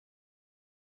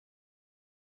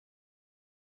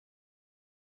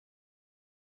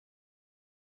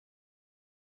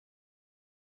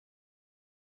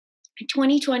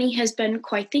2020 has been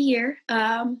quite the year.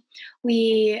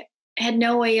 We had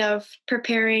no way of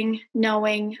preparing,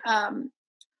 knowing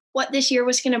what this year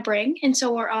was going to bring. And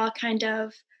so we're all kind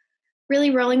of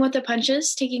really rolling with the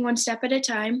punches, taking one step at a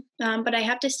time. But I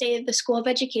have to say, the School of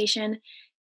Education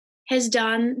has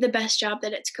done the best job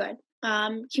that it's could,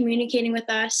 communicating with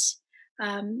us,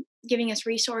 giving us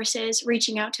resources,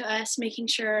 reaching out to us, making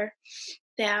sure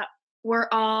that we're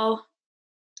all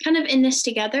kind of in this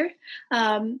together.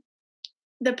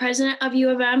 The president of U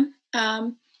of M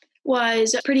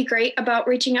was pretty great about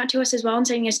reaching out to us as well and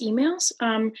sending us emails.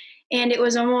 And it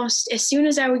was almost as soon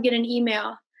as I would get an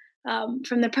email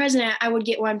from the president, I would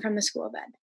get one from the School of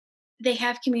Ed. They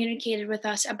have communicated with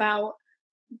us about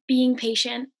being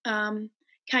patient,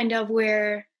 kind of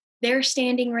where they're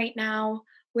standing right now,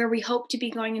 where we hope to be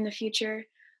going in the future.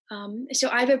 So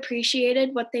I've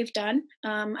appreciated what they've done.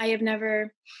 I have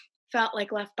never felt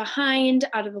like left behind,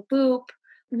 out of the loop,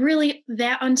 really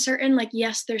that uncertain. Like,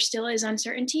 yes, there still is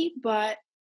uncertainty, but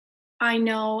I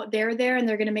know they're there and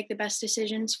they're going to make the best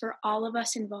decisions for all of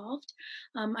us involved.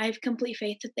 I have complete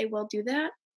faith that they will do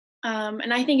that.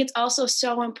 And I think it's also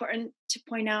so important to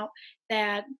point out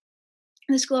that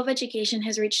the School of Education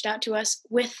has reached out to us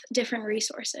with different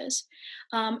resources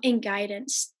and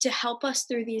guidance to help us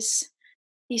through these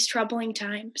troubling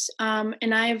times.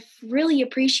 And I've really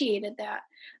appreciated that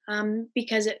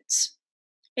because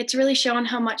it's really shown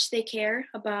how much they care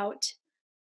about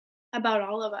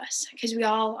all of us, because we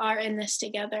all are in this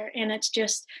together. And it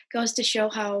just goes to show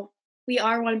how we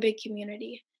are one big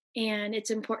community. And it's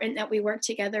important that we work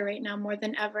together right now more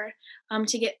than ever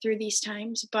to get through these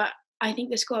times. But I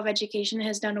think the School of Education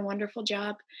has done a wonderful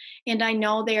job. And I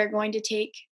know they are going to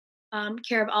take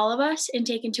care of all of us and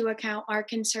take into account our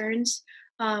concerns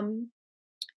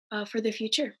for the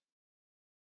future.